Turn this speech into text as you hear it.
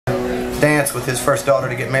dance with his first daughter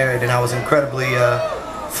to get married, and I was incredibly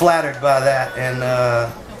flattered by that, and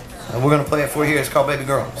we're going to play it for you here. It's called Baby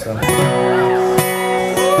Girl. So.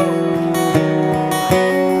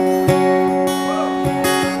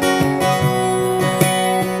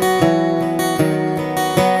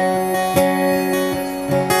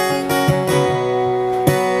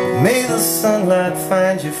 May the sunlight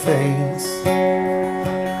find your face,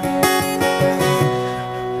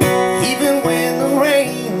 even when the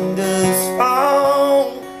rain does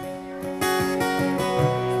fall.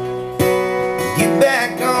 Get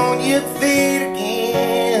back on your feet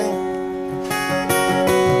again.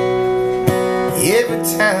 Every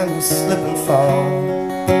time you slip and fall,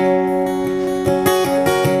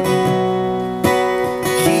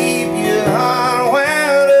 keep your heart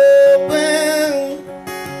wide open,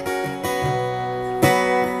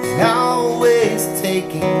 always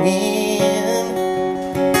taking in.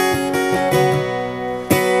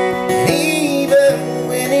 And even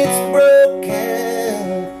when it's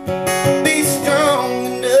broken, be strong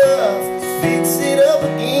enough to fix it up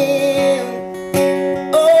again.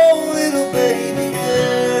 Oh, little baby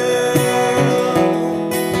girl,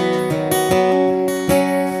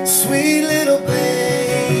 sweet little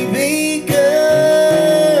baby girl,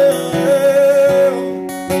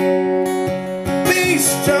 be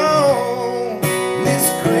strong in this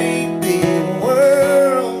great big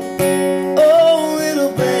world. Oh,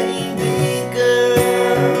 little baby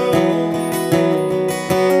girl.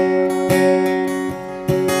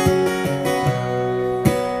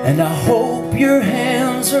 And I hope your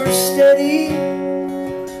hands are steady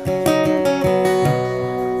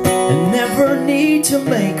and never need to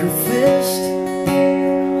make a fist.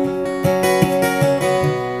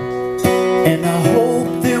 And I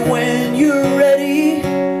hope that when you're ready,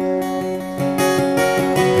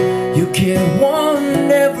 you get one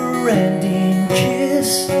never-ending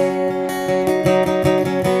kiss.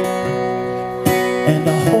 And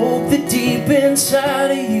I hope that deep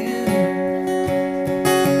inside of you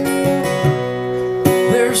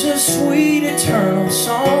there's a sweet eternal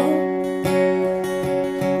song.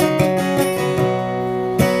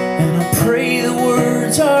 And I pray the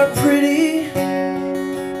words are pretty,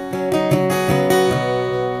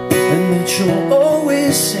 and that you'll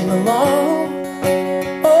always sing along.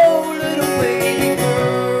 Oh, little baby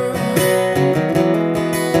girl,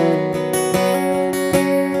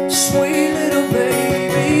 sweet little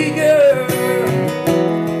baby girl,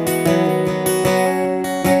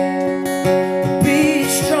 be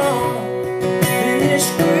strong in this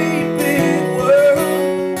great big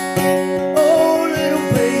world. Oh, little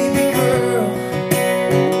baby girl.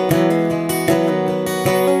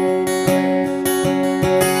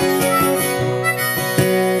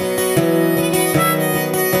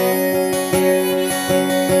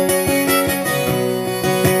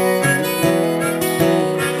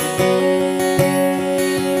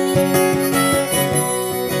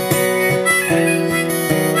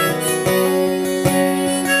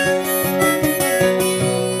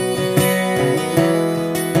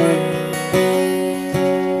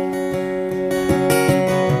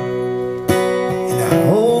 And I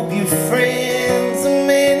hope your friends are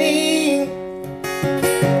many,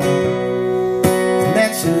 and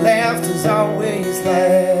that your laughter's always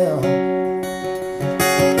loud,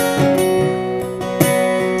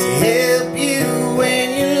 to help you when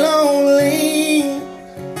you're lonely,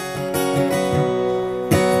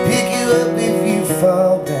 pick you up if you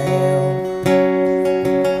fall down.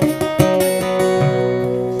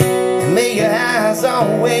 And may your eyes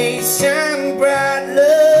always shine bright,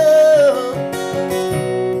 love,